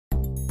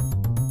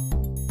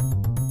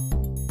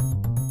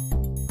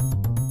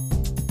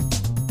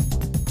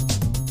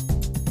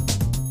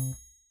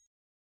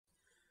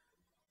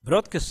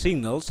Broadcast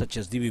signals such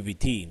as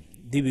DVB-T,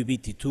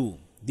 DVB-T2,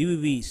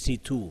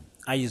 DVB-C2,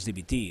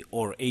 ISDBT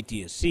or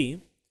ATSC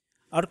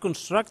are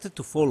constructed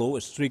to follow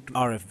strict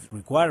RF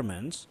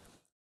requirements,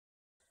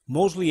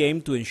 mostly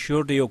aimed to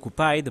ensure they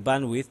occupy the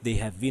bandwidth they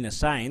have been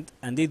assigned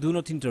and they do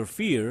not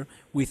interfere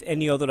with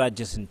any other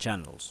adjacent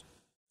channels.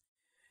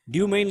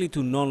 Due mainly to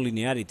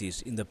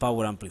nonlinearities in the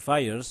power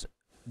amplifiers,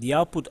 the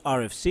output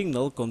RF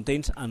signal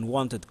contains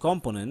unwanted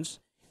components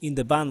in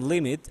the band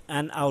limit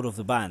and out of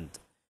the band,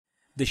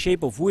 the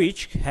shape of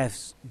which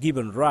has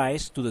given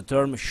rise to the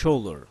term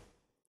shoulder.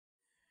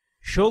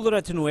 Shoulder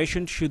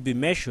attenuation should be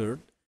measured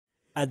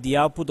at the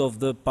output of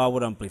the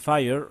power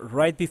amplifier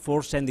right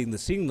before sending the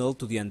signal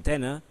to the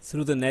antenna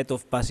through the net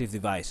of passive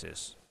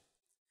devices.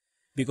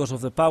 Because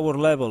of the power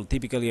level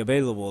typically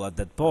available at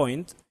that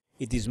point,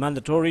 it is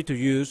mandatory to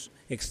use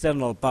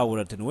external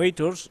power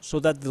attenuators so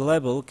that the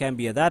level can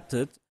be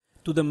adapted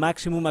to the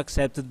maximum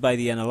accepted by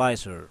the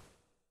analyzer.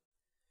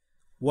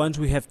 Once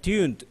we have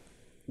tuned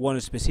one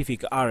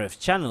specific RF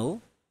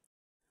channel,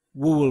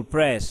 we will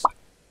press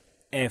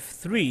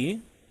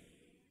F3,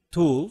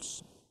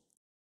 Tools,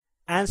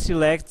 and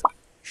select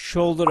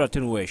Shoulder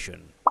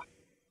Attenuation.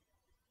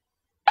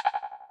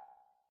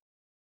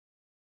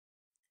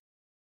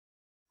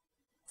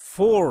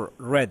 Four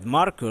red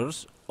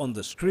markers on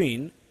the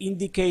screen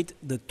indicate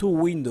the two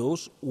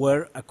windows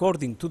where,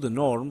 according to the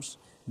norms,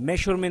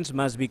 measurements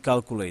must be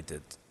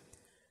calculated.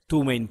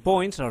 Two main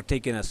points are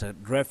taken as a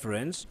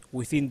reference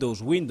within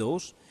those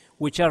windows,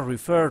 which are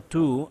referred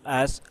to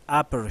as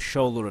upper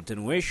shoulder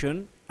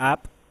attenuation,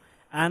 up,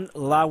 and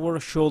lower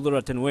shoulder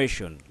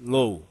attenuation,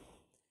 low,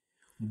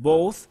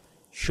 both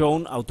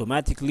shown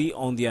automatically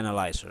on the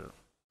analyzer.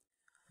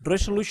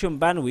 Resolution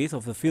bandwidth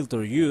of the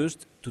filter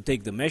used to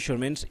take the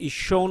measurements is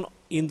shown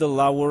in the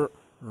lower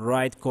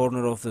right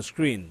corner of the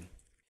screen.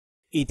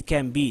 It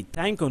can be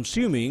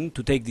time-consuming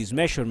to take this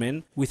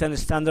measurement with a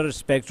standard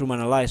spectrum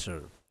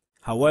analyzer.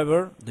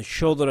 However, the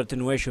shoulder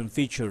attenuation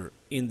feature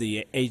in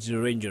the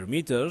HD Ranger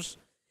meters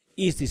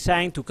is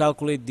designed to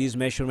calculate this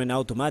measurement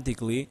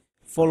automatically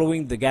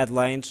following the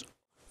guidelines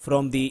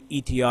from the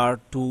ETR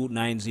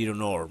 290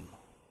 norm.